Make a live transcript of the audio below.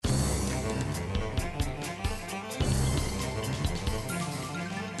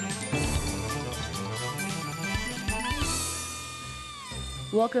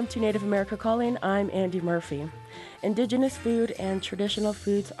Welcome to Native America Calling. I'm Andy Murphy. Indigenous food and traditional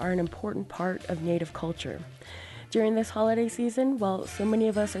foods are an important part of Native culture. During this holiday season, while so many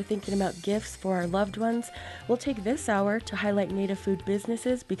of us are thinking about gifts for our loved ones, we'll take this hour to highlight Native food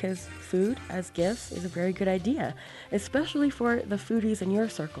businesses because food as gifts is a very good idea, especially for the foodies in your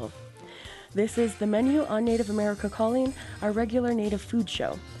circle. This is The Menu on Native America Calling, our regular Native food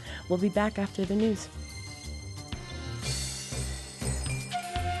show. We'll be back after the news.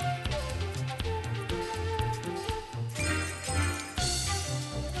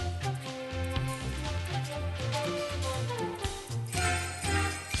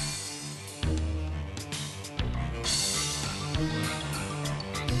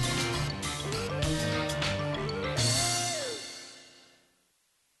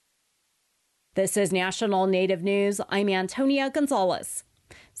 This is National Native News. I'm Antonia Gonzalez.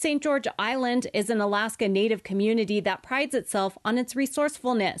 St. George Island is an Alaska Native community that prides itself on its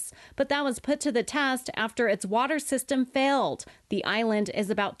resourcefulness, but that was put to the test after its water system failed. The island is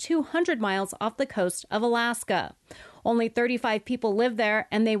about 200 miles off the coast of Alaska. Only 35 people live there,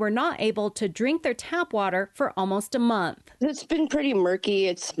 and they were not able to drink their tap water for almost a month. It's been pretty murky.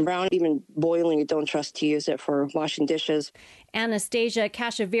 It's brown, even boiling. You don't trust to use it for washing dishes. Anastasia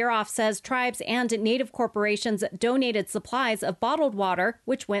Kashavirov says tribes and Native corporations donated supplies of bottled water,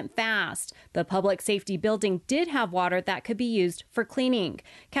 which went fast. The public safety building did have water that could be used for cleaning.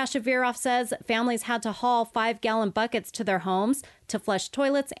 Kashavirov says families had to haul 5-gallon buckets to their homes to flush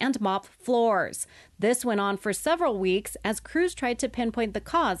toilets and mop floors. This went on for several weeks as crews tried to pinpoint the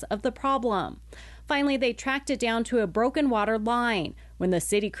cause of the problem. Finally, they tracked it down to a broken water line. When the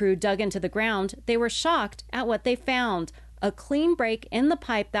city crew dug into the ground, they were shocked at what they found: a clean break in the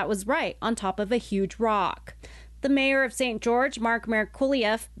pipe that was right on top of a huge rock. The mayor of St. George, Mark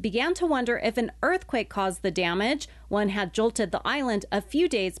Merkuliev, began to wonder if an earthquake caused the damage. One had jolted the island a few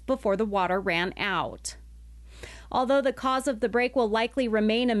days before the water ran out. Although the cause of the break will likely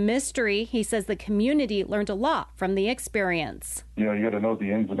remain a mystery, he says the community learned a lot from the experience. You got to know the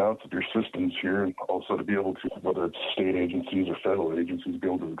ins and outs of your systems here, and also to be able to, whether it's state agencies or federal agencies, be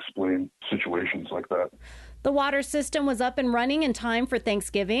able to explain situations like that. The water system was up and running in time for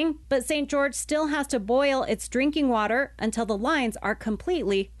Thanksgiving, but St. George still has to boil its drinking water until the lines are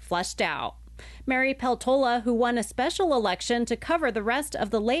completely flushed out. Mary Peltola, who won a special election to cover the rest of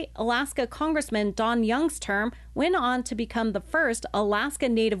the late Alaska Congressman Don Young's term, went on to become the first Alaska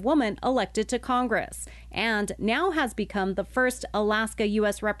Native woman elected to Congress, and now has become the first Alaska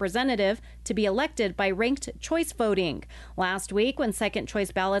U.S. representative to be elected by ranked choice voting. Last week, when second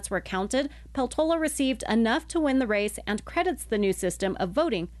choice ballots were counted, Peltola received enough to win the race and credits the new system of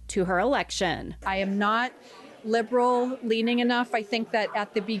voting to her election. I am not liberal leaning enough. I think that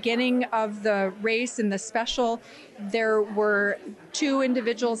at the beginning of the race in the special, there were two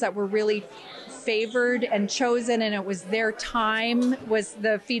individuals that were really favored and chosen, and it was their time, was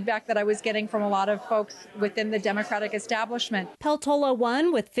the feedback that I was getting from a lot of folks within the Democratic establishment. Peltola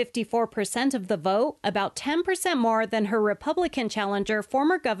won with 54% of the vote, about 10% more than her Republican challenger,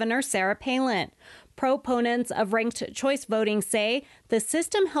 former Governor Sarah Palin. Proponents of ranked choice voting say the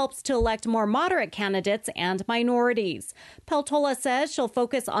system helps to elect more moderate candidates and minorities. Peltola says she'll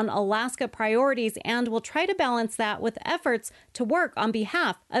focus on Alaska priorities and will try to balance that with efforts to work on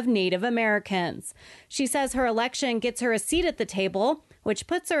behalf of Native Americans. She says her election gets her a seat at the table, which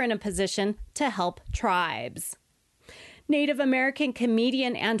puts her in a position to help tribes. Native American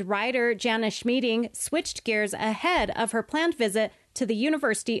comedian and writer Janice Schmieding switched gears ahead of her planned visit to the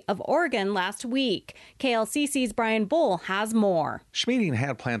University of Oregon last week. KLCC's Brian Bull has more. Schmieding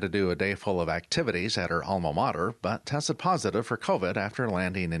had planned to do a day full of activities at her alma mater, but tested positive for COVID after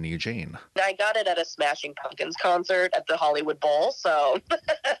landing in Eugene. I got it at a Smashing Pumpkins concert at the Hollywood Bowl, so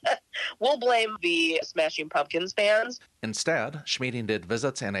we'll blame the Smashing Pumpkins fans. Instead, Schmieding did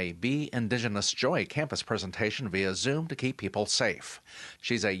visits and a Be Indigenous Joy campus presentation via Zoom to keep people safe.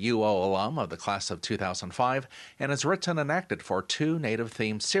 She's a UO alum of the class of 2005 and has written and acted for two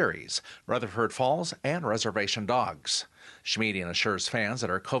Native-themed series, Rutherford Falls and Reservation Dogs. Schmieding assures fans that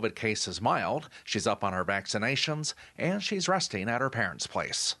her COVID case is mild, she's up on her vaccinations, and she's resting at her parents'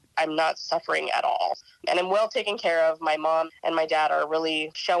 place. I'm not suffering at all, and I'm well taken care of. My mom and my dad are really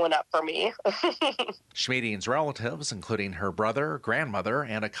showing up for me. Schmieding's relatives, including her brother, grandmother,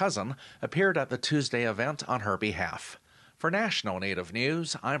 and a cousin, appeared at the Tuesday event on her behalf. For National Native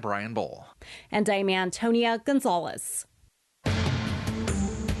News, I'm Brian Bull. And I'm Antonia Gonzalez.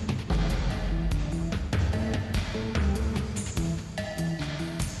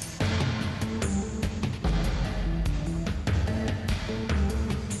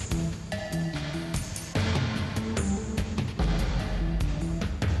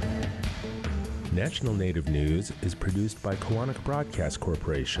 National Native News is produced by Koahnic Broadcast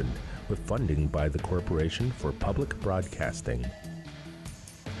Corporation with funding by the Corporation for Public Broadcasting.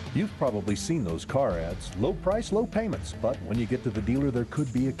 You've probably seen those car ads, low price, low payments, but when you get to the dealer, there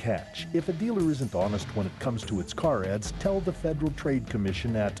could be a catch. If a dealer isn't honest when it comes to its car ads, tell the Federal Trade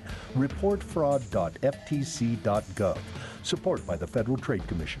Commission at reportfraud.ftc.gov. Support by the Federal Trade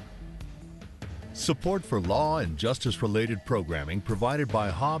Commission. Support for law and justice-related programming provided by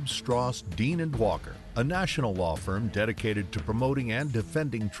Hobbs, Strauss, Dean & Walker, a national law firm dedicated to promoting and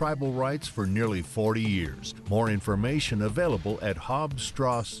defending tribal rights for nearly 40 years. More information available at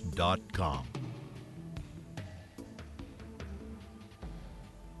hobbsstrauss.com.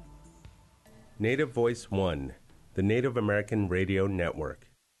 Native Voice One, the Native American Radio Network.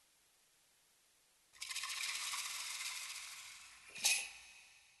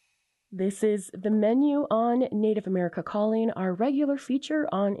 This is the menu on Native America Calling, our regular feature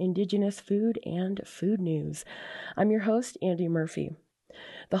on Indigenous food and food news. I'm your host, Andy Murphy.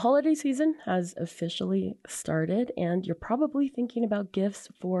 The holiday season has officially started, and you're probably thinking about gifts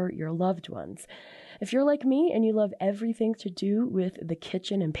for your loved ones. If you're like me and you love everything to do with the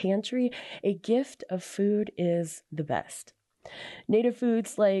kitchen and pantry, a gift of food is the best. Native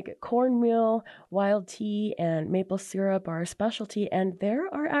foods like cornmeal, wild tea, and maple syrup are a specialty, and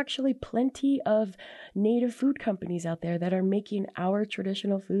there are actually plenty of native food companies out there that are making our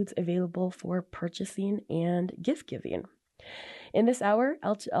traditional foods available for purchasing and gift giving. In this hour,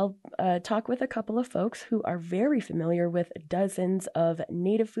 I'll talk with a couple of folks who are very familiar with dozens of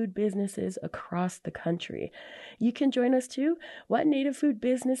native food businesses across the country. You can join us too. What native food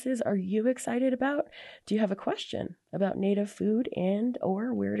businesses are you excited about? Do you have a question about native food and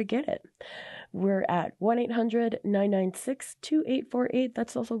or where to get it? We're at 1-800-996-2848.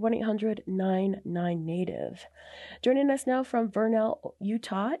 That's also 1-800-99-NATIVE. Joining us now from Vernal,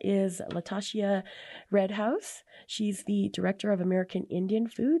 Utah is Latashia Redhouse. She's the Director of American Indian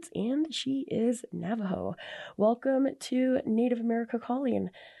Foods, and she is Navajo. Welcome to Native America Calling,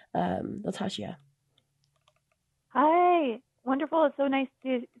 Latashia. Hi. Wonderful. It's so nice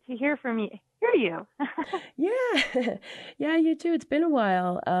to hear from you. Hear you. Yeah, you too. It's been a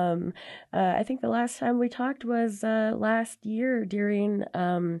while. I think the last time we talked was last year during,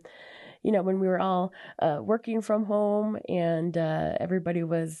 when we were all working from home and everybody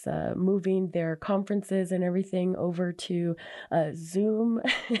was moving their conferences and everything over to Zoom.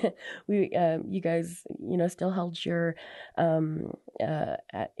 You guys, still held your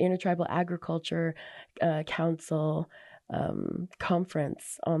Intertribal Agriculture Council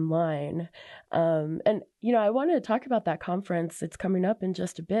conference online. And I want to talk about that conference. It's coming up in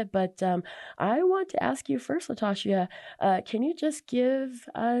just a bit, but I want to ask you first, Latashia, can you just give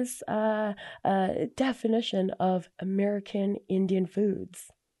us a definition of American Indian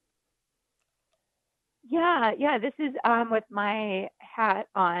foods? Yeah. This is with my hat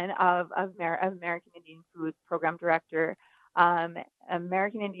on of American Indian Foods Program Director.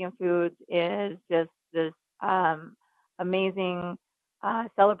 American Indian Foods is just this amazing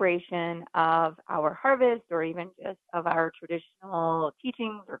celebration of our harvest, or even just of our traditional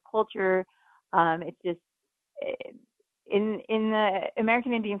teachings or culture. It's just in the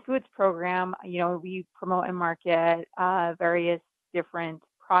American Indian Foods Program, we promote and market various different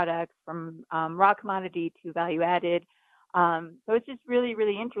products from raw commodity to value added. So it's just really,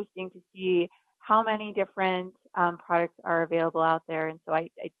 really interesting to see how many different products are available out there. And so I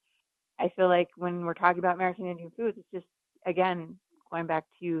feel like when we're talking about American Indian foods, it's just, again, going back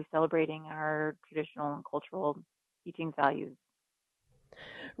to celebrating our traditional and cultural teaching values.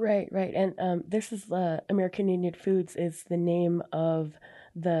 Right. And this is American Indian Foods is the name of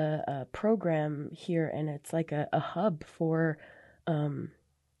the program here, and it's like a hub for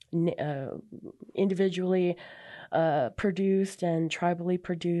individually produced and tribally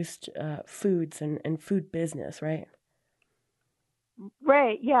produced foods and food business, right?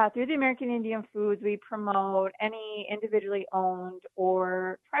 Right. Yeah. Through the American Indian Foods, we promote any individually owned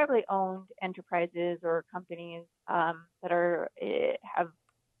or tribally owned enterprises or companies that have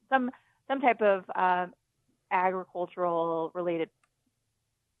some type of agricultural related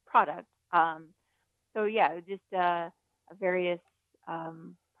product. So yeah, just various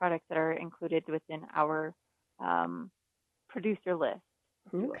products that are included within our producer list.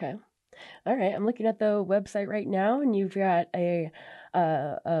 Okay. All right, I'm looking at the website right now, and you've got a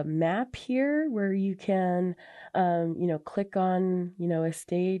map here where you can, click on, a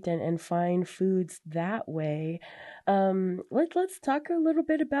state and find foods that way. Let's talk a little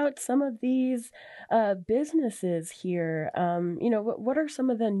bit about some of these businesses here. What are some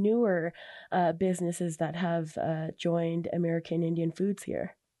of the newer businesses that have joined American Indian Foods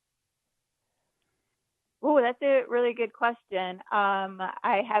here? Oh, that's a really good question.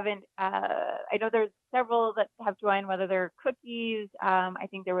 I haven't. I know there's several that have joined. Whether they're cookies, I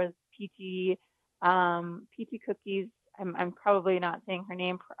think there was Peachy Cookies. I'm probably not saying her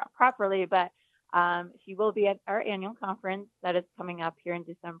name properly, but she will be at our annual conference that is coming up here in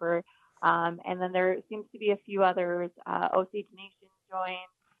December. And then there seems to be a few others. Osage Nation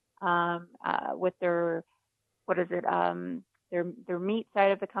joined with their their meat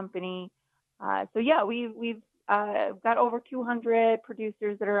side of the company. So yeah, we've got over 200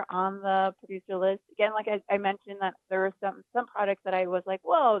 producers that are on the producer list. Again, like I mentioned, that there are some products that I was like,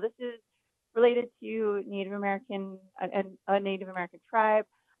 whoa, this is related to Native American, a Native American tribe.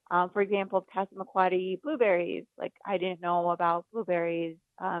 For example, Passamaquoddy blueberries. Like I didn't know about blueberries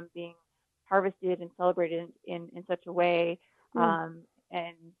being harvested and celebrated in such a way.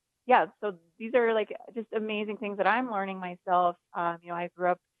 And yeah, so these are like just amazing things that I'm learning myself. I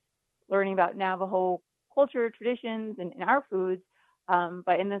grew up learning about Navajo culture, traditions, and our foods.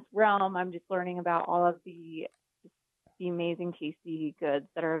 But in this realm, I'm just learning about all of the amazing, tasty goods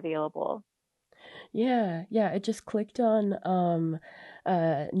that are available. Yeah, I just clicked on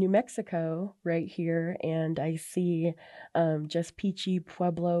New Mexico right here, and I see just Peachy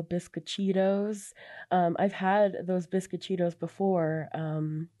Pueblo Biscochitos. I've had those Biscochitos before.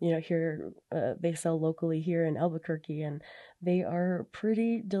 Here they sell locally here in Albuquerque, and they are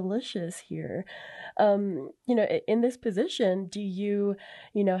pretty delicious here. In this position, do you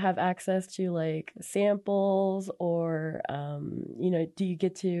have access to like samples, or do you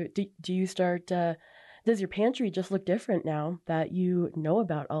get to do you start? Does your pantry just look different now that you know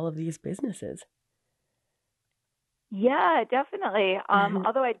about all of these businesses? Yeah, definitely.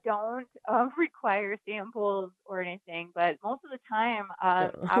 Although I don't require samples or anything, but most of the time,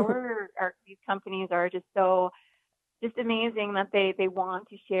 these companies are just just amazing that they want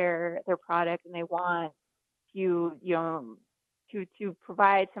to share their product, and they want to to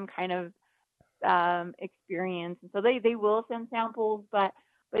provide some kind of experience, and so they will send samples, but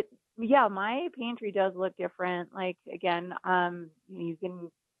yeah, my pantry does look different. Like again, you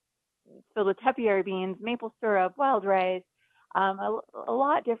can fill with tepiary beans, maple syrup, wild rice, a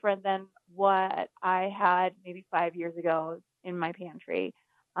lot different than what I had maybe 5 years ago in my pantry.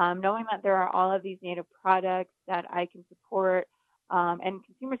 Knowing that there are all of these native products that I can support, and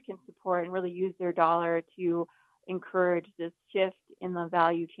consumers can support and really use their dollar to encourage this shift in the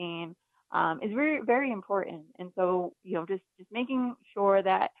value chain, is very, very important. And so, just making sure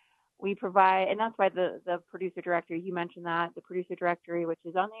that we provide, and that's why the producer directory, you mentioned that, the producer directory, which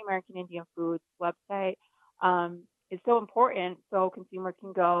is on the American Indian Foods website, is so important, so consumers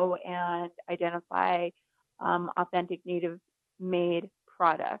can go and identify authentic native made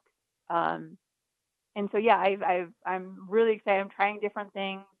products. And so, yeah, I'm really excited. I'm trying different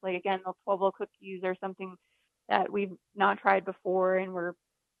things. Like again, the Pueblo cookies are something that we've not tried before, and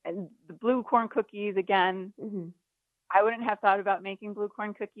the blue corn cookies again. Mm-hmm. I wouldn't have thought about making blue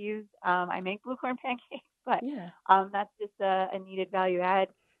corn cookies. I make blue corn pancakes, but that's just a needed value add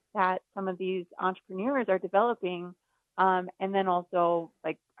that some of these entrepreneurs are developing. And then also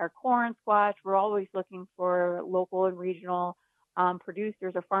like our corn, squash, we're always looking for local and regional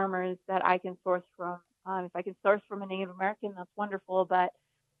producers or farmers that I can source from. If I can source from a Native American, that's wonderful. But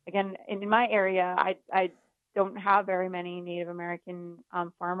again, in my area, I don't have very many Native American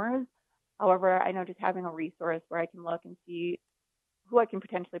farmers. However, I know just having a resource where I can look and see who I can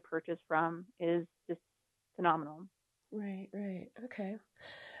potentially purchase from is just phenomenal. Right. Okay.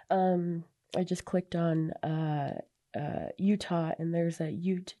 I just clicked on Utah, and there's a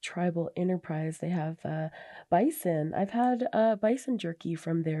Ute Tribal Enterprise. They have bison. I've had bison jerky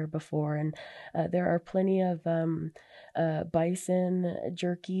from there before, and there are plenty of bison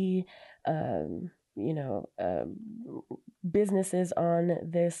jerky businesses on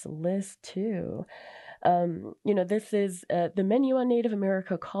this list too. This is the menu on Native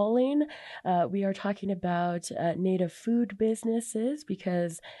America Calling. We are talking about native food businesses,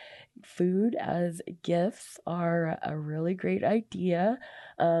 because food as gifts are a really great idea.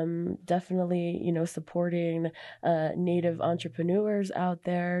 Definitely, supporting native entrepreneurs out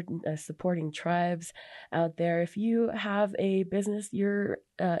there, supporting tribes out there. If you have a business you're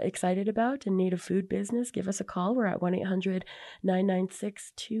excited about, a native food business, give us a call. We're at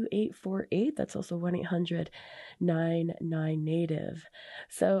 1-800-996-2848. That's also 1-800-99-NATIVE.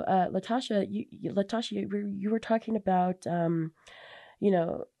 So, Latasha, you were talking about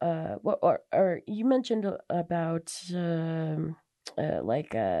or you mentioned about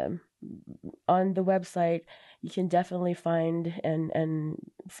on the website you can definitely find and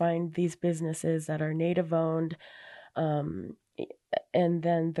find these businesses that are native owned, and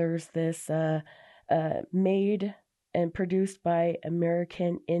then there's this made and produced by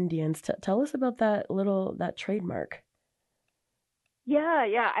American Indians. Tell us about that trademark.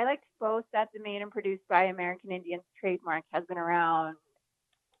 Yeah. I like to boast that the made and produced by American Indians trademark has been around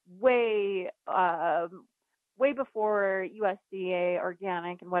way before USDA,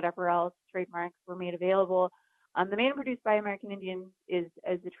 organic, and whatever else trademarks were made available. The made and produced by American Indians is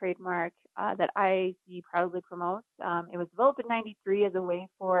the trademark that IAC proudly promotes. It was developed in '93 as a way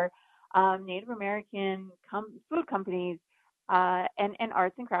for Native American food companies and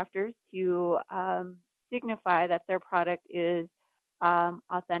arts and crafters to signify that their product is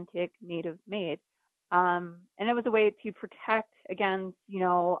authentic, native made. And it was a way to protect against,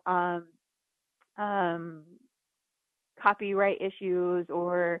 copyright issues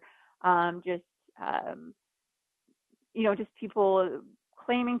or just people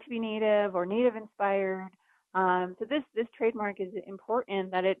claiming to be native or native inspired. So this trademark is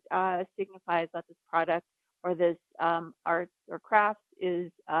important that it signifies that this product or this arts or crafts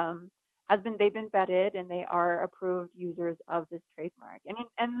is they've been vetted and they are approved users of this trademark.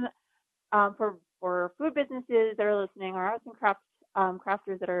 And for food businesses that are listening, or arts and crafts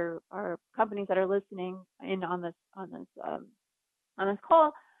crafters that are companies that are listening in on this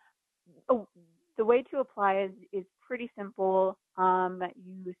call, the way to apply is pretty simple.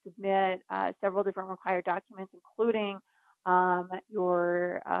 You submit several different required documents, including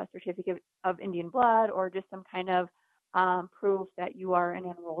your certificate of Indian blood or just some kind of proof that you are an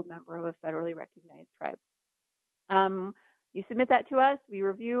enrolled member of a federally recognized tribe. You submit that to us, we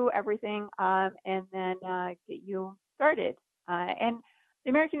review everything, and then get you started. And the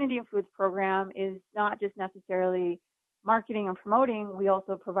American Indian Foods Program is not just necessarily marketing and promoting. We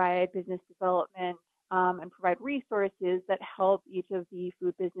also provide business development and provide resources that help each of the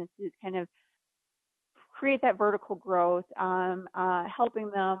food businesses kind of create that vertical growth,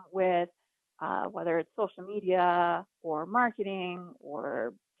 helping them with whether it's social media or marketing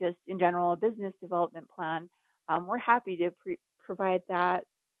or just in general a business development plan. We're happy to provide that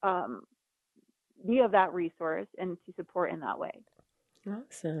via that resource and to support in that way.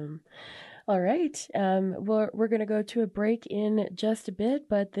 Awesome. All right. We're going to go to a break in just a bit,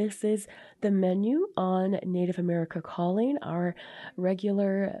 but this is the menu on Native America Calling, our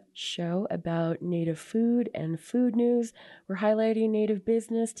regular show about Native food and food news. We're highlighting Native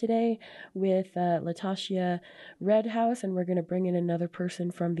business today with Latasha Redhouse, and we're going to bring in another person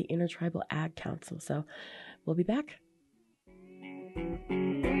from the Intertribal Ag Council. So we'll be back.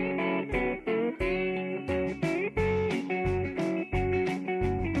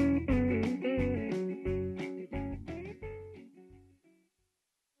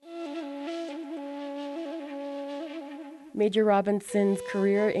 Major Robinson's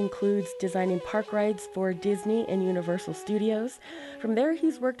career includes designing park rides for Disney and Universal Studios. From there,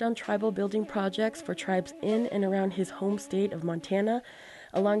 he's worked on tribal building projects for tribes in and around his home state of Montana.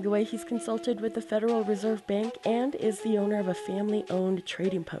 Along the way, he's consulted with the Federal Reserve Bank and is the owner of a family-owned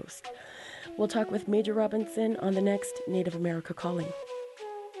trading post. We'll talk with Major Robinson on the next Native America Calling.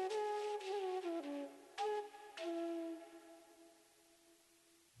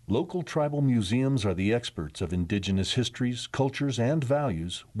 Local tribal museums are the experts of indigenous histories, cultures, and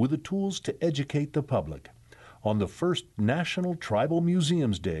values with the tools to educate the public. On the first National Tribal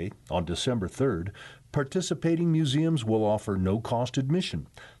Museums Day, on December 3rd, participating museums will offer no-cost admission,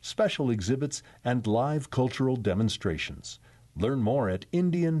 special exhibits, and live cultural demonstrations. Learn more at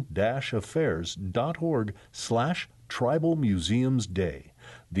indian-affairs.org/Tribal Museums Day.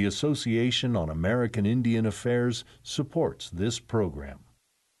 The Association on American Indian Affairs supports this program.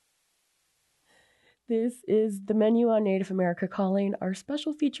 This is the menu on Native America Calling, our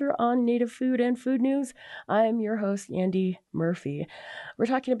special feature on Native food and food news. I'm your host, Andy Murphy. We're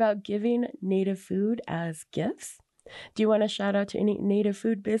talking about giving Native food as gifts. Do you want to shout out to any Native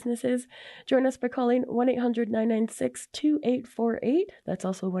food businesses? Join us by calling 1-800-996-2848. That's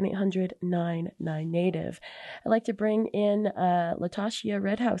also 1-800-99-NATIVE. I'd like to bring in Latasha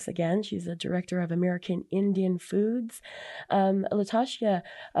Redhouse again. She's the director of American Indian Foods. Latasha,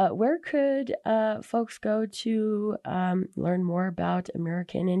 where could folks go to learn more about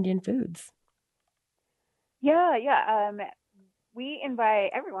American Indian Foods? We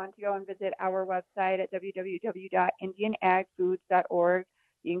invite everyone to go and visit our website at www.indianagfoods.org.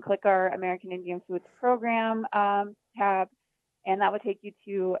 You can click our American Indian Foods Program tab, and that will take you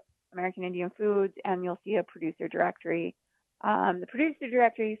to American Indian Foods, and you'll see a producer directory. The producer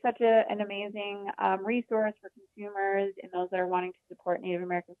directory is such an amazing resource for consumers and those that are wanting to support Native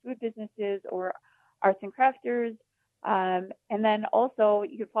American food businesses or arts and crafters. And then also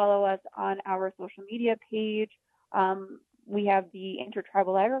you can follow us on our social media page. We have the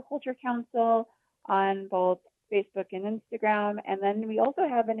Intertribal Agriculture Council, on both Facebook and Instagram. And then we also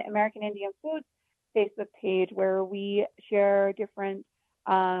have an American Indian Foods Facebook page where we share different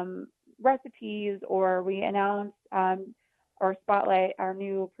recipes, or we announce or spotlight our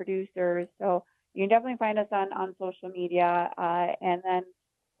new producers. So you can definitely find us on social media. And then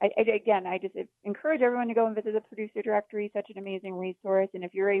I just encourage everyone to go and visit the producer directory, such an amazing resource. And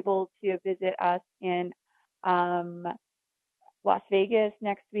if you're able to visit us in Las Vegas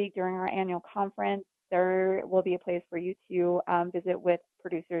next week during our annual conference, there will be a place for you to visit with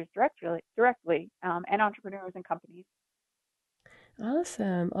producers directly and entrepreneurs and companies.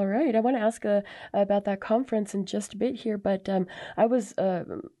 Awesome. All right. I want to ask about that conference in just a bit here, but I was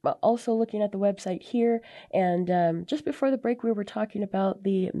also looking at the website here, and just before the break, we were talking about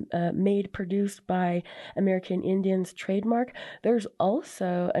the Made Produced by American Indians trademark. There's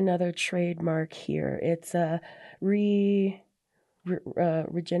also another trademark here. It's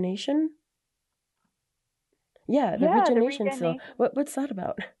regeneration. Yeah, the regeneration seal. What's that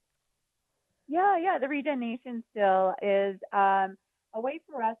about? Yeah, the regeneration seal is a way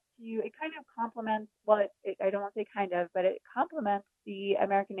for us to, it kind of complements, I don't want to say kind of, but it complements the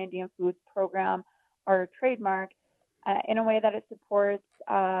American Indian Foods program or trademark in a way that it supports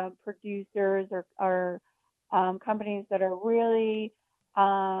producers or companies that are really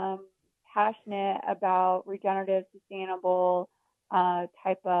passionate about regenerative, sustainable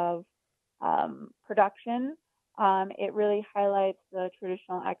type of production. It really highlights the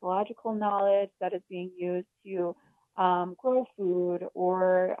traditional ecological knowledge that is being used to grow food,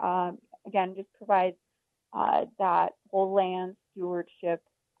 or again, just provide that whole land stewardship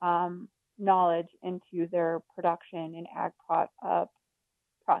knowledge into their production and ag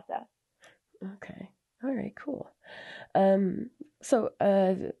process. Okay. All right, cool. Okay,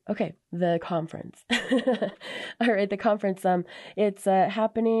 the conference. All right, the conference. It's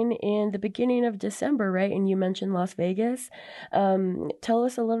happening in the beginning of December, right? And you mentioned Las Vegas. Tell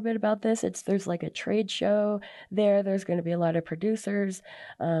us a little bit about this. There's like a trade show there. There's going to be a lot of producers,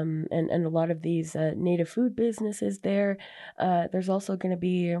 and a lot of these native food businesses there. There's also going to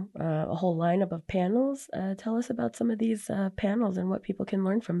be a whole lineup of panels. Tell us about some of these panels and what people can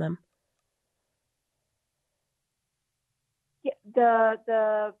learn from them. Yeah,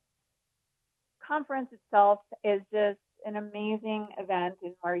 the conference itself is just an amazing event,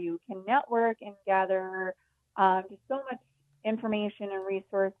 and where you can network and gather just so much information and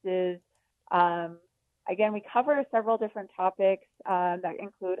resources. Again, we cover several different topics that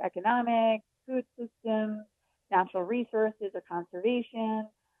include economics, food systems, natural resources or conservation,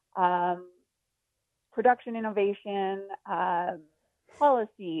 production innovation,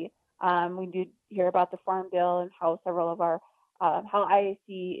 policy. We do hear about the Farm Bill and how several of our how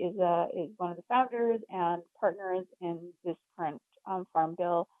IAC is one of the founders and partners in this current Farm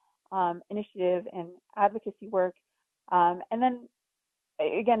Bill initiative and advocacy work. And then,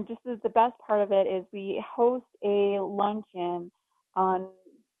 again, just as the best part of it is we host a luncheon on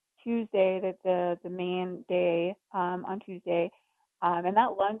Tuesday, the main day on Tuesday. And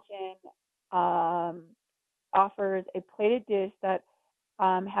that luncheon offers a plated dish that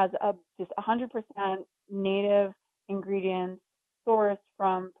has just 100% native ingredients sourced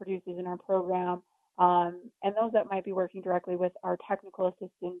from producers in our program, and those that might be working directly with our technical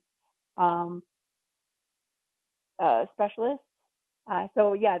assistance specialists.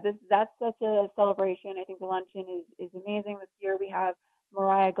 So yeah, that's such a celebration. I think the luncheon is amazing. This year we have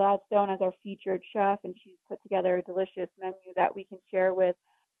Mariah Gladstone as our featured chef, and she's put together a delicious menu that we can share with,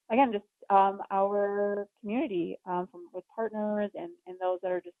 again, just our community, with partners and those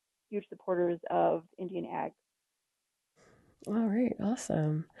that are just huge supporters of Indian ag. All right,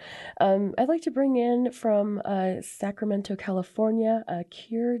 awesome. I'd like to bring in from Sacramento, California,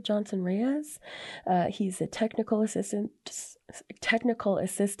 Keir Johnson Reyes. He's a technical assistance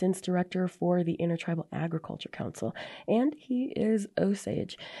director for the Intertribal Agriculture Council, and he is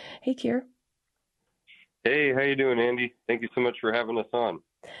Osage. Hey, Keir. Hey, how you doing, Andy? Thank you so much for having us on.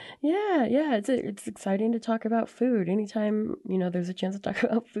 Yeah, it's exciting to talk about food. Anytime, there's a chance to talk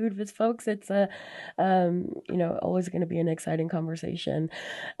about food with folks, it's always going to be an exciting conversation.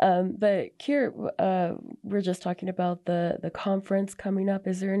 But Keir, we're just talking about the conference coming up.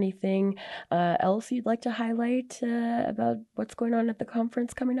 Is there anything else you'd like to highlight about what's going on at the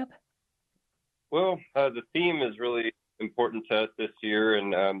conference coming up? Well, the theme is really important to us this year,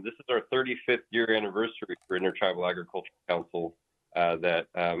 and this is our 35th year anniversary for Intertribal Agriculture Council. That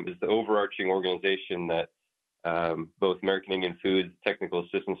is the overarching organization that both American Indian Foods, Technical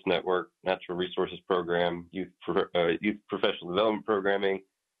Assistance Network, Natural Resources Program, Youth Professional Development Programming,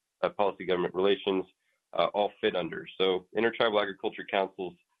 Policy Government Relations, all fit under. So Intertribal Agriculture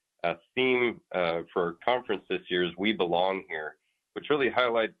Councils theme for our conference this year is "We Belong Here," which really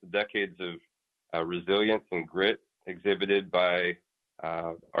highlights the decades of resilience and grit exhibited by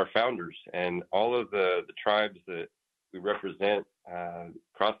our founders and all of the tribes that we represent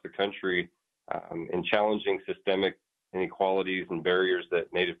across the country in challenging systemic inequalities and barriers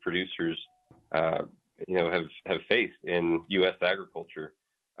that Native producers, have faced in U.S. agriculture,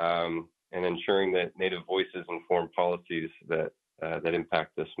 and ensuring that Native voices inform policies that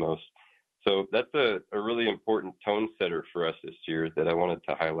impact us most. So that's a really important tone setter for us this year that I wanted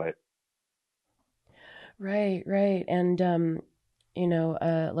to highlight. Right. And,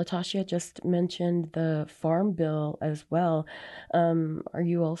 Latasha just mentioned the Farm Bill as well. Are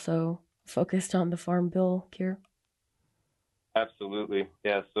you also focused on the Farm Bill, Keir? Absolutely.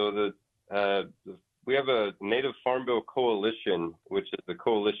 Yeah. So we have a Native Farm Bill Coalition, which is a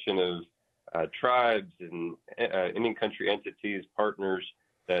coalition of tribes and Indian country entities, partners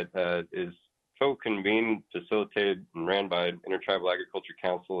that is co-convened, facilitated, and ran by Intertribal Agriculture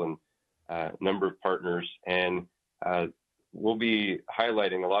Council and a number of partners. And we'll be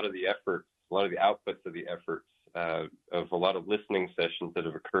highlighting a lot of the efforts, a lot of the outputs of the efforts of a lot of listening sessions that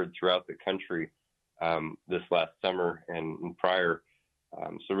have occurred throughout the country this last summer and prior.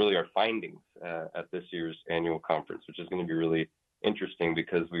 So really our findings at this year's annual conference, which is going to be really interesting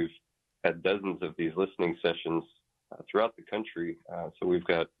because we've had dozens of these listening sessions throughout the country. So we've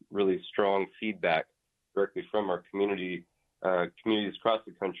got really strong feedback directly from our communities across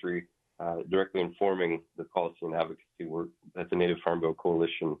the country, directly informing the policy and advocacy work that the Native Farm Bill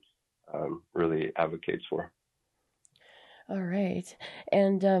Coalition really advocates for. All right.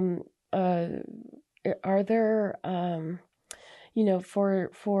 And are there,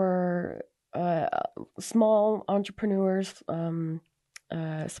 for small entrepreneurs,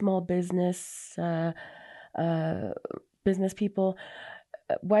 small business people,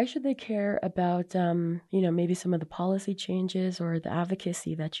 why should they care about, maybe some of the policy changes or the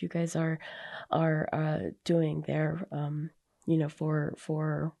advocacy that you guys are doing there, for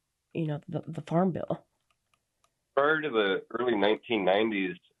the Farm Bill? Prior to the early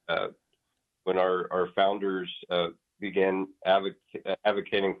 1990s, when our founders began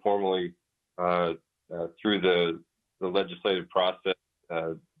advocating formally through the legislative process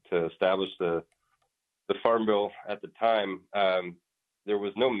to establish the Farm Bill at the time, there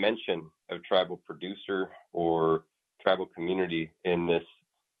was no mention of tribal producer or tribal community in this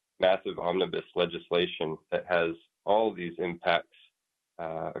massive omnibus legislation that has all of these impacts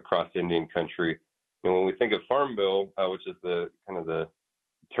across Indian country. And when we think of Farm Bill, which is the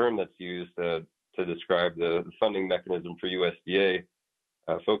term that's used to describe the funding mechanism for USDA,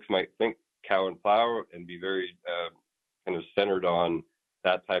 folks might think cow and plow and be very kind of centered on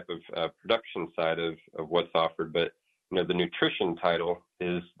that type of production side of what's offered. But the nutrition title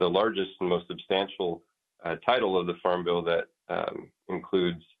is the largest and most substantial title of the Farm Bill that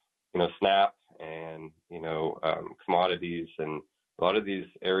includes, SNAP and, commodities and a lot of these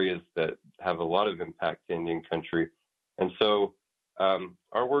areas that have a lot of impact to Indian country. And so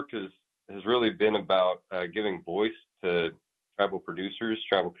our work has really been about giving voice to tribal producers,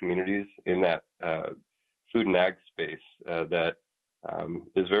 tribal communities in that food and ag space that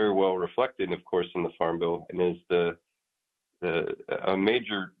is very well reflected, of course, in the Farm Bill and is a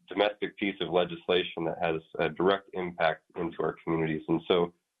major domestic piece of legislation that has a direct impact into our communities. And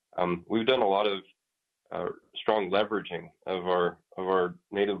so we've done a lot of strong leveraging of our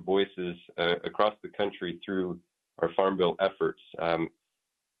Native voices across the country through our Farm Bill efforts.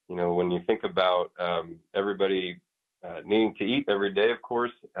 When you think about everybody needing to eat every day, of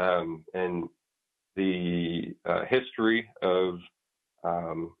course, and the history of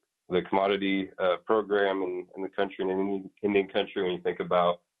the commodity program in the country and in Indian country, when you think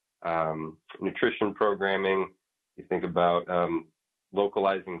about nutrition programming, you think about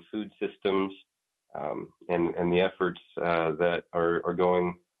localizing food systems and the efforts that are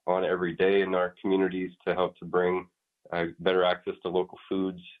going on every day in our communities to help to bring better access to local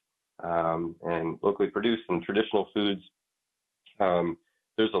foods and locally produced and traditional foods.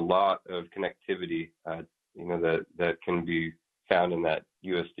 There's a lot of connectivity, that can be found in that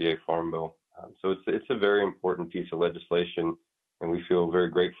USDA Farm Bill. So it's a very important piece of legislation, and we feel very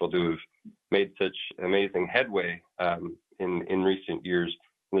grateful to have made such amazing headway in recent years.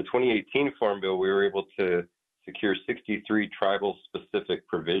 In the 2018 Farm Bill, we were able to secure 63 tribal-specific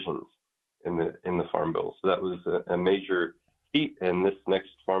provisions in the Farm Bill. So that was a major feat. And this next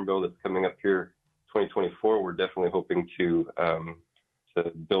Farm Bill that's coming up here, 2024, we're definitely hoping to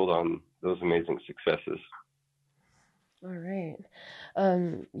build on those amazing successes. All right.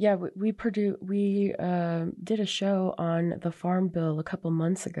 Yeah, we did a show on the Farm Bill a couple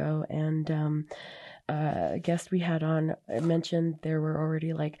months ago, and a guest we had on mentioned there were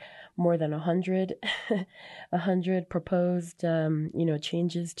already like more than 100, 100 proposed,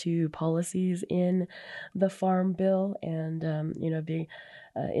 changes to policies in the Farm Bill, and be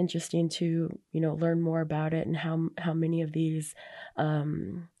interesting to learn more about it and how many of these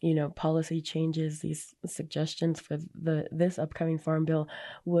policy changes, these suggestions for this upcoming Farm Bill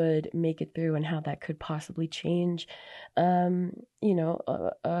would make it through, and how that could possibly change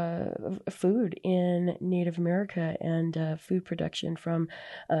food in Native America, and food production from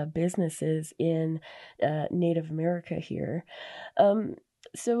businesses in Native America here.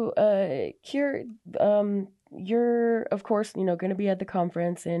 Kier, you're of course going to be at the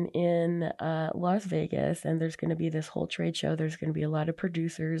conference in Las Vegas, and there's going to be this whole trade show. There's going to be a lot of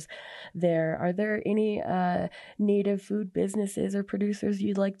producers there. Are there any native food businesses or producers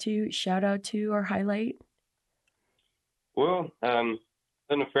you'd like to shout out to or highlight? Well, done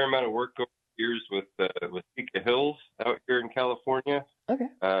a fair amount of work over the years with Sika Hills out here in California. Okay.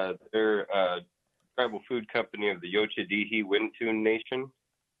 They're a tribal food company of the Yochadihi Wintun Nation,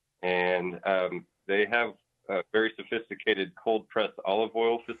 and they have a very sophisticated cold press olive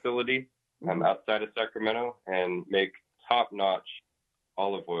oil facility outside of Sacramento, and make top-notch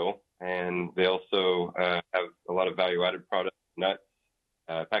olive oil. And they also have a lot of value-added products, nuts,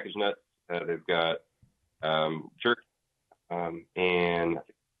 packaged nuts. They've got jerky, and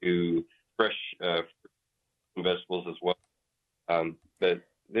do fresh fruit and vegetables as well. But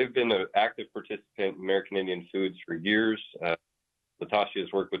they've been an active participant in American Indian Foods for years. Latasha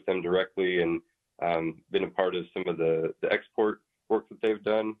has worked with them directly, and been a part of some of the export work that they've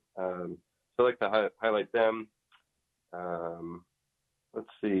done. So I'd like to highlight them. Let's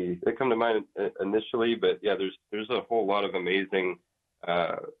see, they come to mind initially, but yeah, there's a whole lot of amazing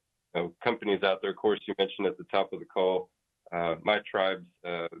companies out there. Of course, you mentioned at the top of the call, My Tribe's,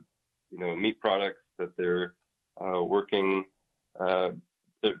 meat products that they're working to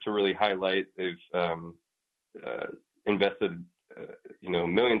really highlight. They've invested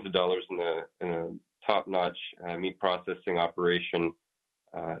millions of dollars in a top-notch meat processing operation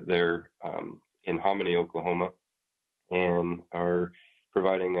there in Hominy, Oklahoma, and are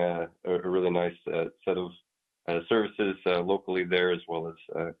providing a really nice set of services locally there, as well as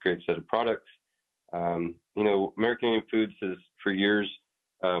a great set of products. American Indian Foods has for years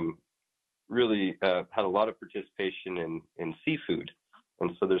really had a lot of participation in seafood,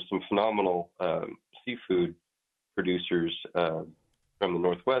 and so there's some phenomenal seafood producers from the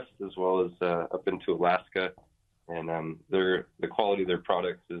Northwest, as well as up into Alaska, and the quality of their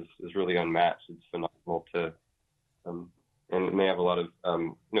products is really unmatched. It's phenomenal and they have a lot of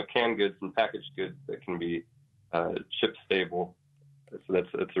canned goods and packaged goods that can be ship stable. So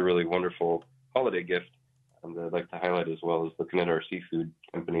that's a really wonderful holiday gift that I'd like to highlight, as well as looking at our seafood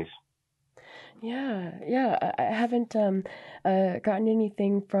companies. Yeah. I haven't gotten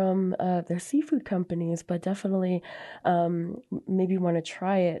anything from the seafood companies, but definitely maybe want to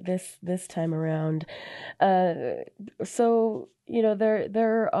try it this time around. So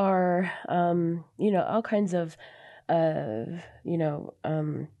there are all kinds of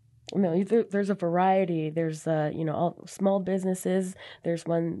there's a variety. There's all small businesses. There's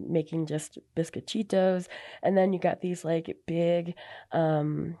one making just biscochitos, and then you got these like big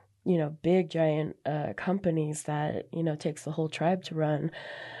big giant companies that takes the whole tribe to run.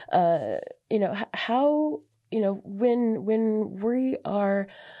 How when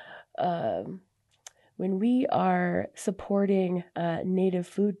we are supporting native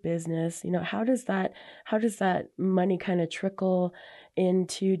food business, how does that money kind of trickle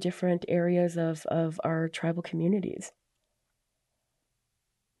into different areas of our tribal communities?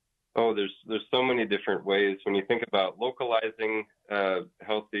 Oh, there's so many different ways. When you think about localizing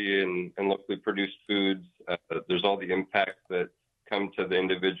healthy and locally produced foods, there's all the impacts that come to the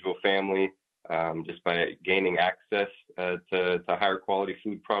individual family just by gaining access to higher quality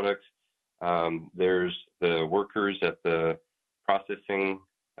food products. There's the workers at the processing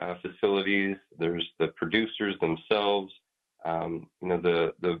facilities. There's the producers themselves.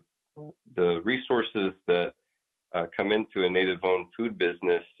 The resources that come into a native-owned food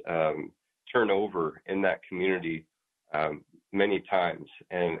business turn over in that community many times,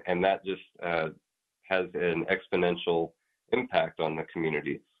 and that just has an exponential impact on the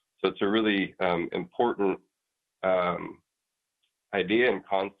community. So it's a really important idea and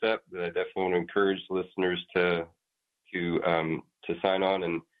concept that I definitely want to encourage listeners to sign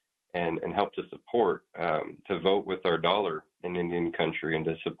on and help to support, to vote with our dollar in Indian country, and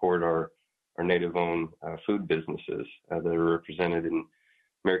to support our native-owned food businesses that are represented in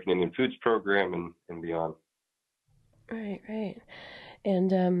American Indian Foods Program and beyond. Right, right. And,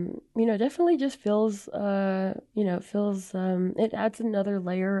 definitely just feels, it adds another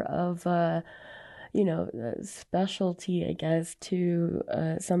layer of, specialty, I guess, to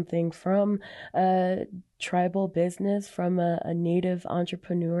something from a tribal business, from a native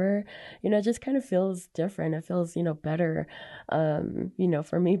entrepreneur. It just kind of feels different. It feels, better,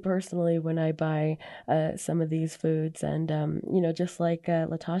 for me personally when I buy some of these foods. And, just like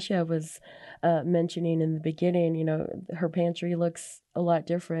Latasha was mentioning in the beginning, her pantry looks a lot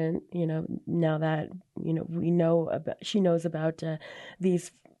different, now that, she knows about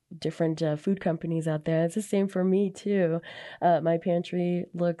these different food companies out there. It's the same for me too. My pantry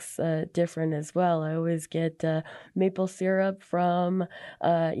looks different as well. I always get maple syrup from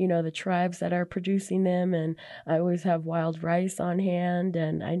the tribes that are producing them, and I always have wild rice on hand.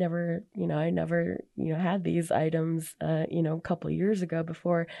 And I never had these items a couple years ago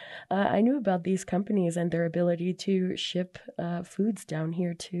before I knew about these companies and their ability to ship foods down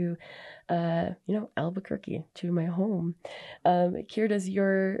here to Albuquerque, to my home. Kier, does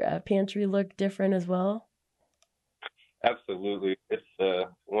your pantry look different as well? Absolutely. It's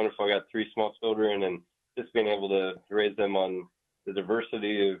wonderful. I got 3 small children, and just being able to raise them on the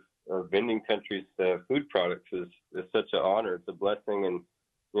diversity of Indian country's food products is such an honor. It's a blessing. And,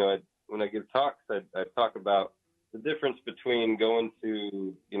 when I give talks, I talk about the difference between going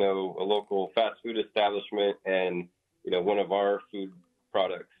to, a local fast food establishment and, one of our food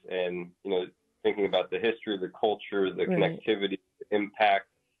products, and thinking about the history, the culture, the connectivity, the impact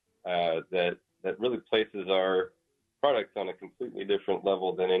that really places our products on a completely different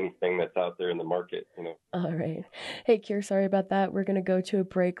level than anything that's out there in the market. All right. Hey, Kier, sorry about that. We're going to go to a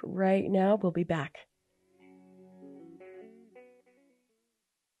break right now. We'll be back.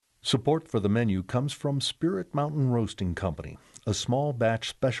 Support for the menu comes from Spirit Mountain Roasting Company, a small batch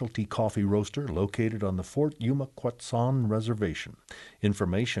specialty coffee roaster located on the Fort Yuma Quetzon Reservation.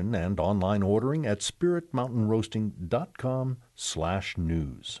 Information and online ordering at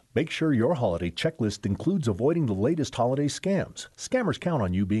spiritmountainroasting.com/news. Make sure your holiday checklist includes avoiding the latest holiday scams. Scammers count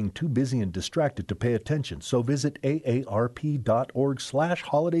on you being too busy and distracted to pay attention, so visit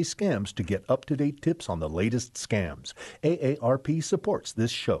aarp.org/holiday scams to get up-to-date tips on the latest scams. AARP supports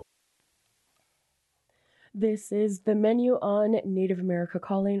this show. This is the menu on Native America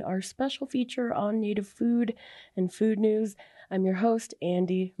Calling, our special feature on Native food and food news. I'm your host,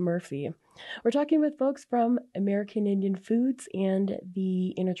 Andy Murphy. We're talking with folks from American Indian Foods and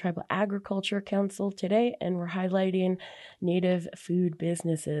the Intertribal Agriculture Council today, and we're highlighting Native food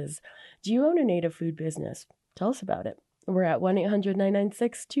businesses. Do you own a Native food business? Tell us about it. We're at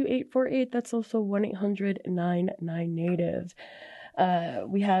 1-800-996-2848. That's also 1-800-99-NATIVE.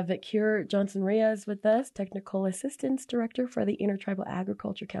 We have Kier Johnson-Reyes with us, Technical Assistance Director for the Intertribal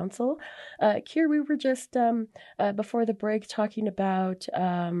Agriculture Council. Kier, we were just, before the break, talking about,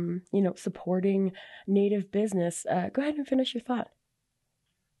 supporting Native business. Go ahead and finish your thought.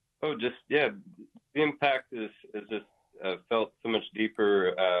 The impact is just felt so much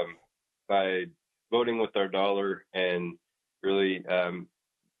deeper by voting with our dollar and really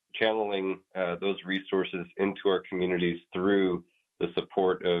channeling those resources into our communities through the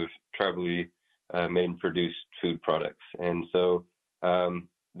support of tribally made and produced food products. And so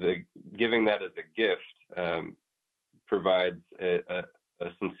giving that as a gift provides a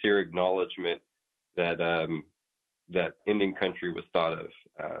sincere acknowledgement that that Indian country was thought of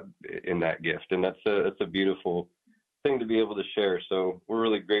in that gift. And that's a beautiful thing to be able to share. So we're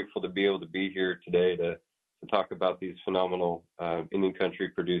really grateful to be able to be here today to talk about these phenomenal Indian country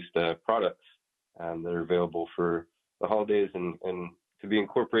produced products that are available for the holidays and to be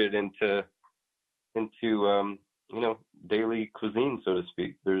incorporated into daily cuisine, so to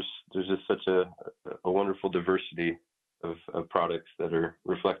speak. There's just such a wonderful diversity of products that are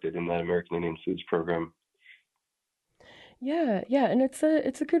reflected in that American Indian Foods program. Yeah, and it's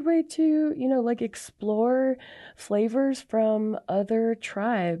a good way to, explore flavors from other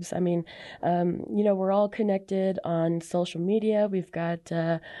tribes. I mean, we're all connected on social media. We've got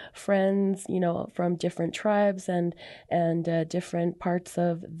friends, from different tribes and different parts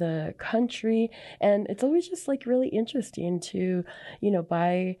of the country, and it's always just really interesting to,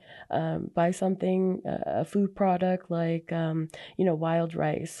 buy something, a food product like, wild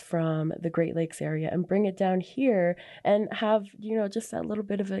rice from the Great Lakes area and bring it down here and have just that little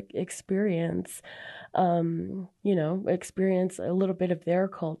bit of experience experience a little bit of their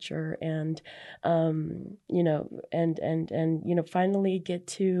culture and finally get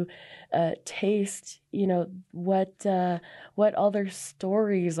to taste what all their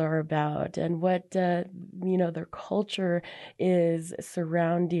stories are about and what their culture is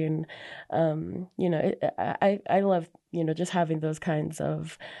surrounding. I love just having those kinds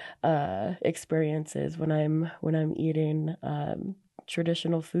of experiences when I'm eating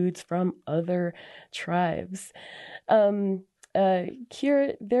traditional foods from other tribes.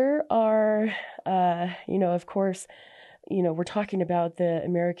 Here there are, of course, we're talking about the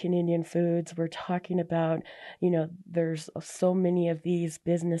American Indian foods. We're talking about, there's so many of these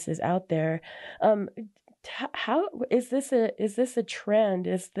businesses out there. How is this a trend?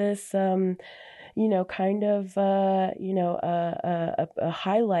 Is this, kind of, a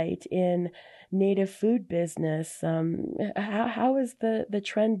highlight in Native food business? How has the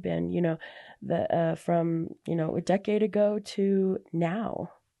trend been, from, a decade ago to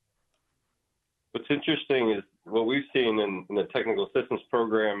now? What's interesting is what we've seen in the technical assistance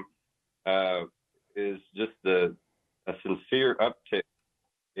program is just a sincere uptick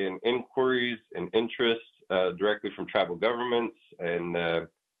in inquiries and interest directly from tribal governments and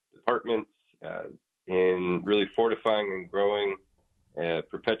departments in really fortifying and growing,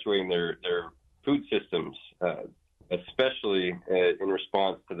 perpetuating their food systems, especially in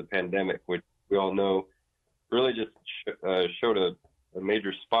response to the pandemic, which we all know really just showed a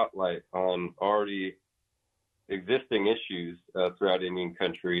major spotlight on already existing issues throughout Indian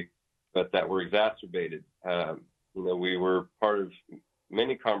country, but that were exacerbated. We were part of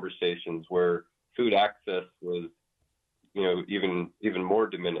many conversations where food access was, even more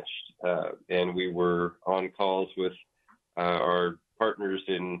diminished. And we were on calls with our partners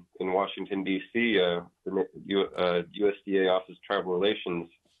in Washington, D.C., the USDA Office of Tribal Relations,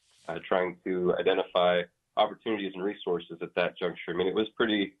 trying to identify opportunities and resources at that juncture. I mean, it was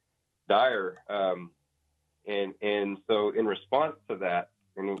pretty dire. And so in response to that,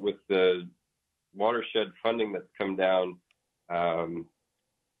 and with the watershed funding that's come down,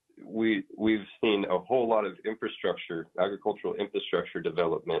 we've seen a whole lot of agricultural infrastructure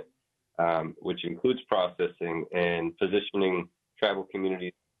development, which includes processing and positioning tribal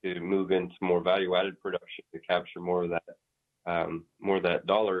communities to move into more value-added production to capture more of that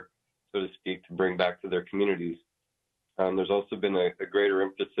dollar, so to speak, to bring back to their communities. There's also been a greater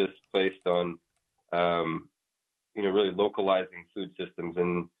emphasis placed on, really localizing food systems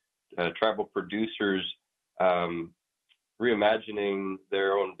and tribal producers reimagining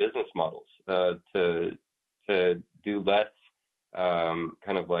their own business models to do less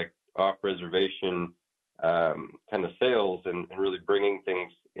kind of like off-reservation kind of sales and really bringing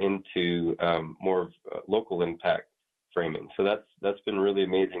things into more local impact framing. So that's been really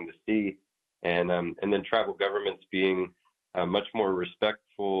amazing to see, and then tribal governments being much more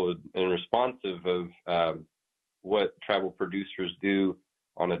respectful and responsive of what tribal producers do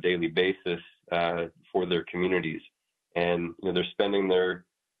on a daily basis for their communities. And they're spending their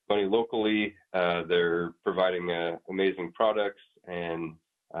money locally. They're providing amazing products, and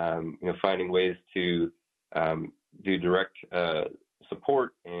finding ways to do direct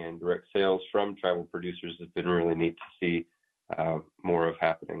support and direct sales from tribal producers has been really neat to see more of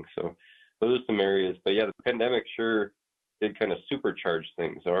happening. So those are some areas. But yeah, the pandemic sure did kind of supercharge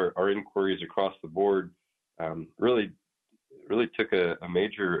things. Our inquiries across the board really took a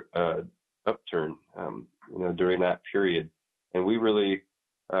major upturn, during that period. And we really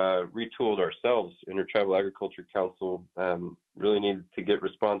retooled ourselves. Intertribal Agriculture Council really needed to get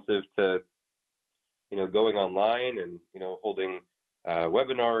responsive to, going online and, holding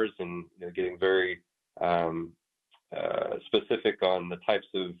webinars and getting very specific on the types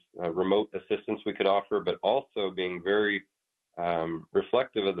of remote assistance we could offer, but also being very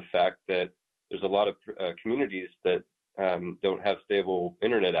reflective of the fact that there's a lot of communities that don't have stable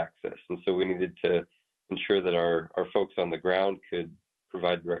internet access. And so we needed to ensure that our folks on the ground could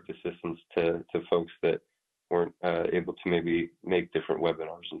provide direct assistance to folks that weren't able to maybe make different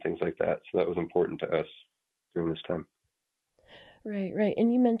webinars and things like that. So that was important to us during this time. Right.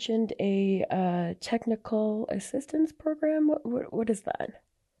 And you mentioned a technical assistance program. What is that?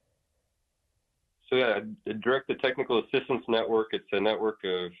 So yeah, Direct the Technical Assistance Network. It's a network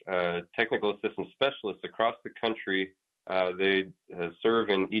of technical assistance specialists across the country. They serve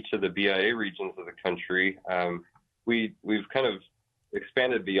in each of the BIA regions of the country. We've kind of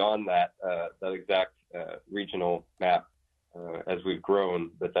expanded beyond that exact regional map as we've grown,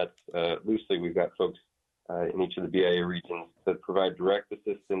 but that's loosely we've got folks in each of the BIA regions that provide direct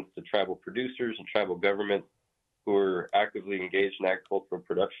assistance to tribal producers and tribal governments who are actively engaged in agricultural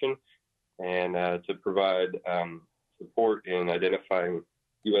production, and to provide support in identifying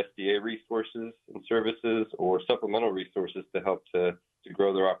USDA resources and services or supplemental resources to help to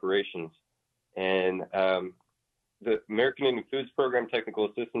grow their operations. And the American Indian Foods Program Technical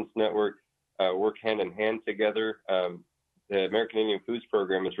Assistance Network work hand in hand together. The American Indian Foods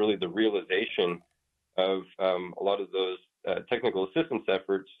Program is really the realization of a lot of those technical assistance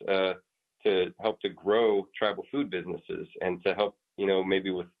efforts to help to grow tribal food businesses and to help,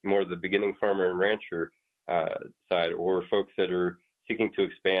 maybe with more of the beginning farmer and rancher side, or folks that are seeking to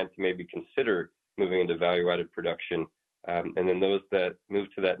expand to maybe consider moving into value-added production. And then those that move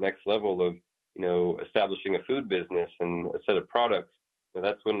to that next level of, establishing a food business and a set of products,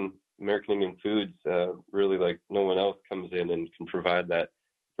 that's when American Indian Foods really, like no one else, comes in and can provide that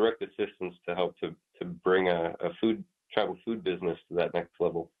direct assistance to help to bring a tribal food business to that next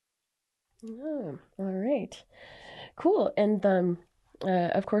level. Oh, all right. Cool. And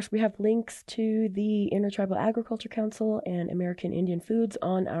of course, we have links to the Intertribal Agriculture Council and American Indian Foods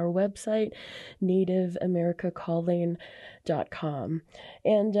on our website, nativeamericacalling.com.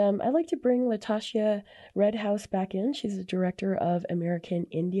 And I'd like to bring Latasha Redhouse back in. She's the director of American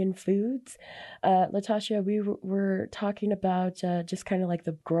Indian Foods. Latasha, we were talking about just kind of like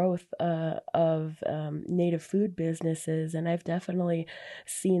the growth of native food businesses, and I've definitely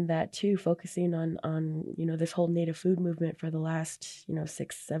seen that too, focusing on this whole native food movement for the last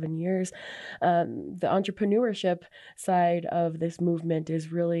 6-7 years. The entrepreneurship side of this movement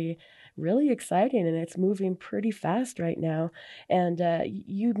is really, really exciting, and it's moving pretty fast right now. And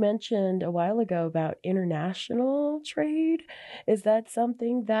you mentioned a while ago about international trade. Is that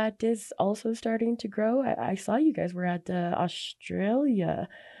something that is also starting to grow? I saw you guys were at Australia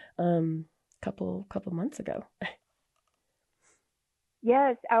couple months ago.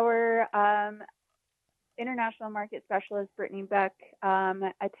 Yes, our international market specialist, Brittany Beck,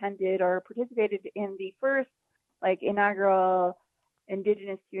 attended or participated in the first inaugural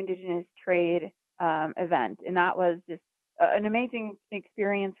Indigenous to Indigenous trade event. And that was just an amazing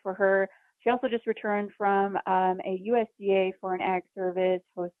experience for her. She also just returned from a USDA Foreign Ag Service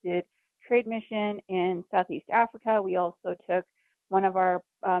hosted trade mission in Southeast Africa. We also took one of our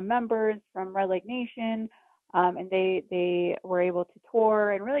members from Red Lake Nation, and they were able to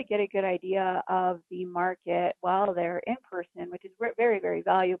tour and really get a good idea of the market while they're in person, which is very, very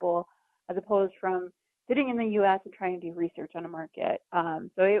valuable, as opposed from sitting in the U.S. and trying to do research on a market.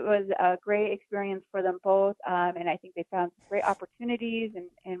 So it was a great experience for them both, and I think they found some great opportunities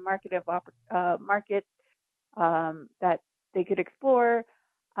and markets that they could explore.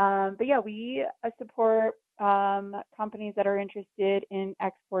 But yeah, we support companies that are interested in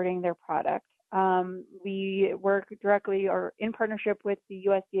exporting their product. We work directly or in partnership with the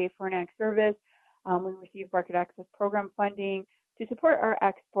USDA Foreign Ag Service. We receive market access program funding to support our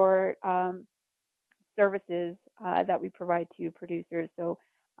export services that we provide to producers. So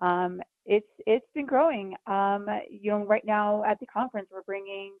it's been growing. Right now at the conference, we're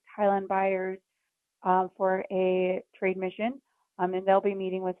bringing Thailand buyers for a trade mission. And they'll be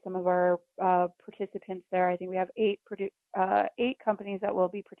meeting with some of our participants there. I think we have eight companies that will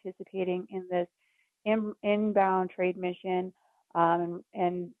be participating in this inbound trade mission. And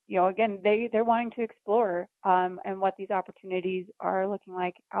again, they're wanting to explore and what these opportunities are looking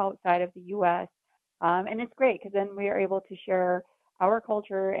like outside of the U.S. And it's great because then we are able to share our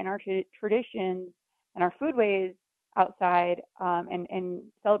culture and our traditions and our foodways outside and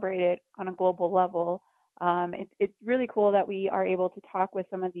celebrate it on a global level. It's really cool that we are able to talk with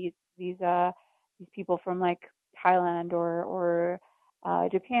some of these people from Thailand or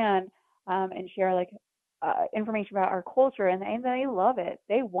Japan and share information about our culture, and they love it.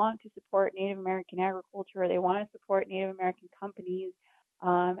 They want to support Native American agriculture. They want to support Native American companies,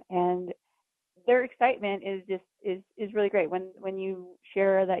 and their excitement is really great when you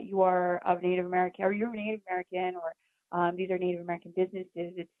share that you are of Native American or you're Native American or these are Native American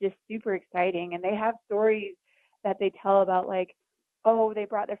businesses. It's just super exciting. And they have stories that they tell about they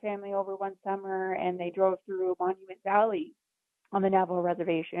brought their family over one summer and they drove through Monument Valley on the Navajo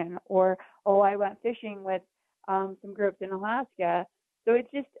reservation, or, I went fishing with some groups in Alaska. So it's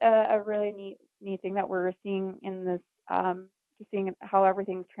just a really neat thing that we're seeing in this, just seeing how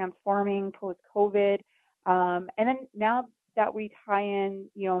everything's transforming post-COVID. And then now that we tie in,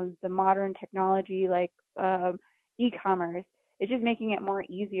 the modern technology e-commerce, it's just making it more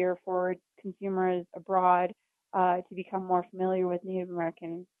easier for consumers abroad to become more familiar with Native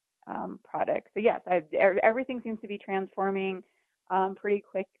American products. So yes, everything seems to be transforming pretty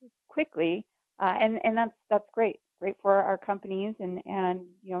quickly, and that's great for our companies, and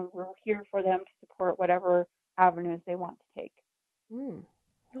we're here for them to support whatever avenues they want to take.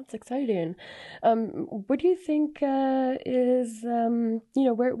 That's exciting. What do you think is,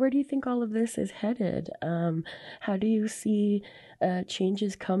 where do you think all of this is headed? How do you see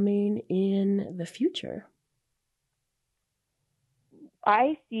changes coming in the future?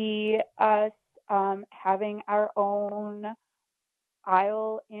 I see us having our own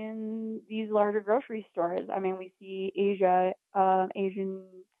aisle in these larger grocery stores. I mean, we see Asian,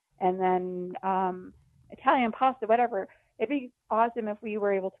 and then Italian pasta, whatever. It'd be awesome if we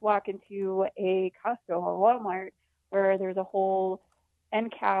were able to walk into a Costco or Walmart where there's a whole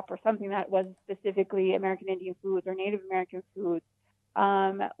end cap or something that was specifically American Indian foods or Native American foods.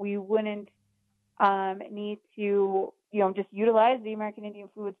 We wouldn't need to, just utilize the American Indian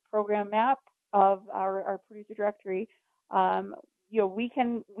Foods program map of our producer directory. We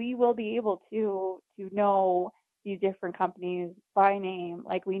will be able to know these different companies by name,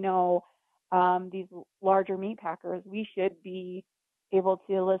 like we know these larger meat packers. We should be able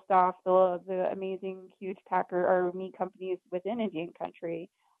to list off the amazing, huge packer or meat companies within Indian country.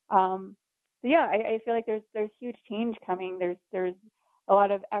 I feel like there's huge change coming. There's a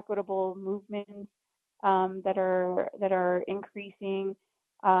lot of equitable movements that are increasing,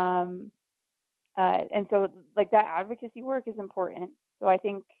 and so like that advocacy work is important. So I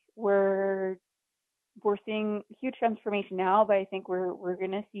think we're seeing huge transformation now, but I think we're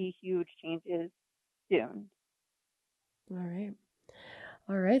going to see huge changes soon.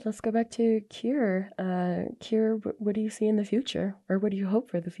 All right. Let's go back to Keir. Keir, what do you see in the future, or what do you hope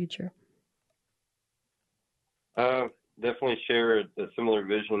for the future? Definitely share a similar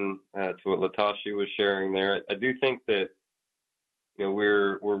vision to what Latasha was sharing there. I do think that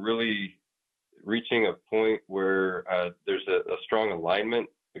we're really reaching a point where there's a strong alignment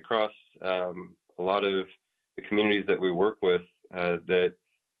across a lot of the communities that we work with, that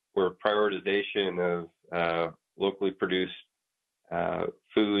where prioritization of locally produced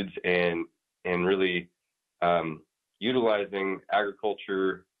foods and really utilizing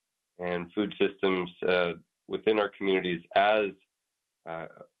agriculture and food systems within our communities as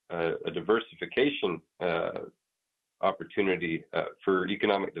a diversification opportunity for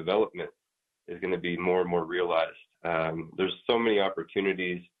economic development is going to be more and more realized. There's so many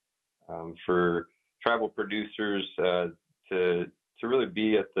opportunities for tribal producers to really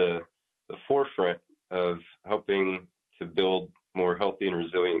be at the forefront of helping to build more healthy and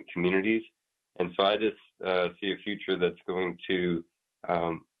resilient communities. And so I just see a future that's going to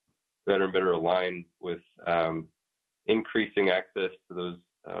better and better align with increasing access to those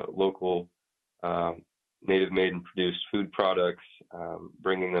local native made and produced food products,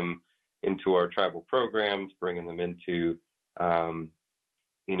 bringing them into our tribal programs, bringing them into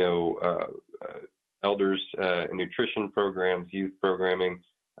elders and nutrition programs, youth programming,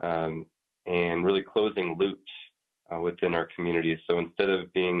 and really closing loops within our communities. So instead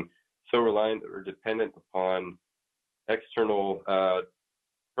of being so reliant or dependent upon external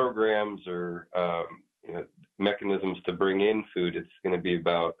programs or mechanisms to bring in food, it's going to be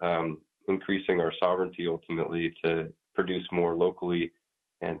about increasing our sovereignty ultimately to produce more locally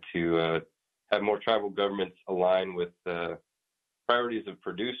and to have more tribal governments align with the priorities of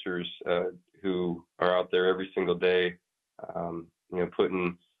producers who are out there every single day,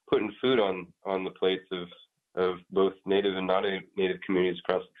 putting food on the plates of both native and non-native communities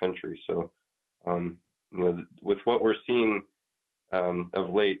across the country. So, with what we're seeing of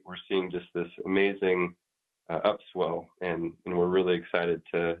late, we're seeing just this amazing upswell, and we're really excited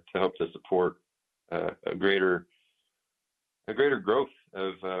to help to support a greater growth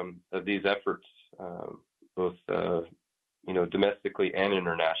of these efforts, both domestically and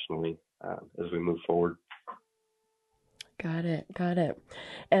internationally as we move forward. Got it.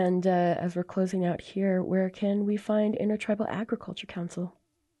 And as we're closing out here, where can we find Intertribal Agriculture Council?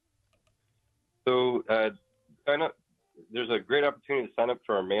 So there's a great opportunity to sign up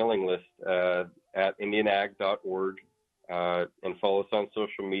for our mailing list at indianag.org and follow us on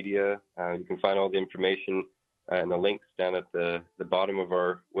social media. You can find all the information and the links down at the bottom of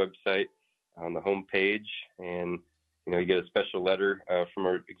our website on the home page. And, you get a special letter from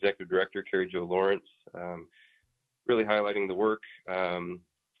our executive director, Carrie Jo Lawrence, really highlighting the work. And,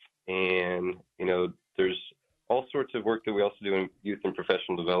 there's all sorts of work that we also do in youth and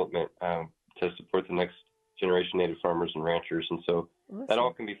professional development to support the next generation Native farmers and ranchers. And so that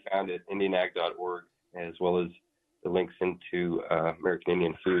all can be found at indianag.org, as well as the links into American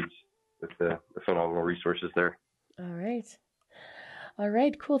Indian Foods with the phenomenal resources there. All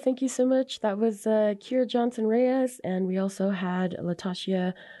right, cool. Thank you so much. That was Keir Johnson Reyes, and we also had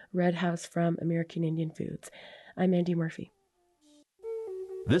Latasha Redhouse from American Indian Foods. I'm Andy Murphy.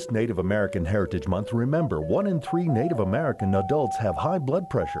 This Native American Heritage Month, remember, 1 in 3 Native American adults have high blood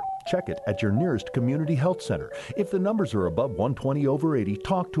pressure. Check it at your nearest community health center. If the numbers are above 120/80,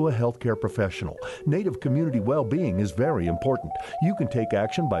 talk to a healthcare professional. Native community well-being is very important. You can take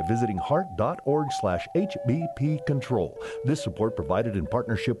action by visiting heart.org/HBP Control. This support provided in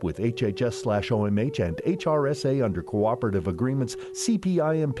partnership with HHS/OMH and HRSA under cooperative agreements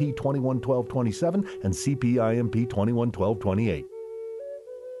CPIMP 211227 and CPIMP 211228.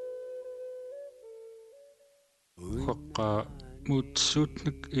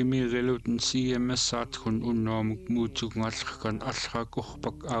 Muutsuutnik imiriluten CMS-saatkhun unnoomuk muutsugngallarkan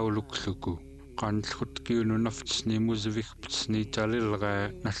allraaqurpak aulukluku qaanllgut kiununarfitsni musivigpitsni talilraa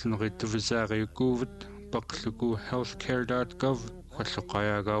nallunerittuvisaariukuuvat paqluku healthcare.gov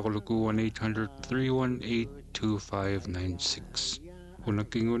qalluqayaagaarluku 1-800-318-2596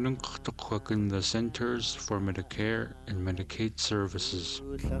 unakingununqartoqwakin the Centers for Medicare and Medicaid Services.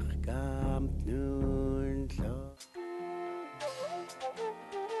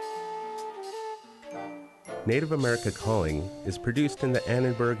 Native America Calling is produced in the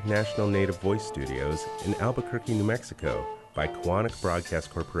Annenberg National Native Voice Studios in Albuquerque, New Mexico by Koahnic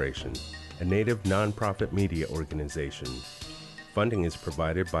Broadcast Corporation, a Native nonprofit media organization. Funding is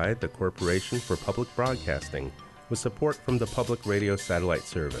provided by the Corporation for Public Broadcasting with support from the Public Radio Satellite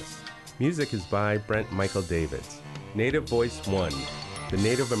Service. Music is by Brent Michael Davids. Native Voice One, the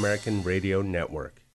Native American Radio Network.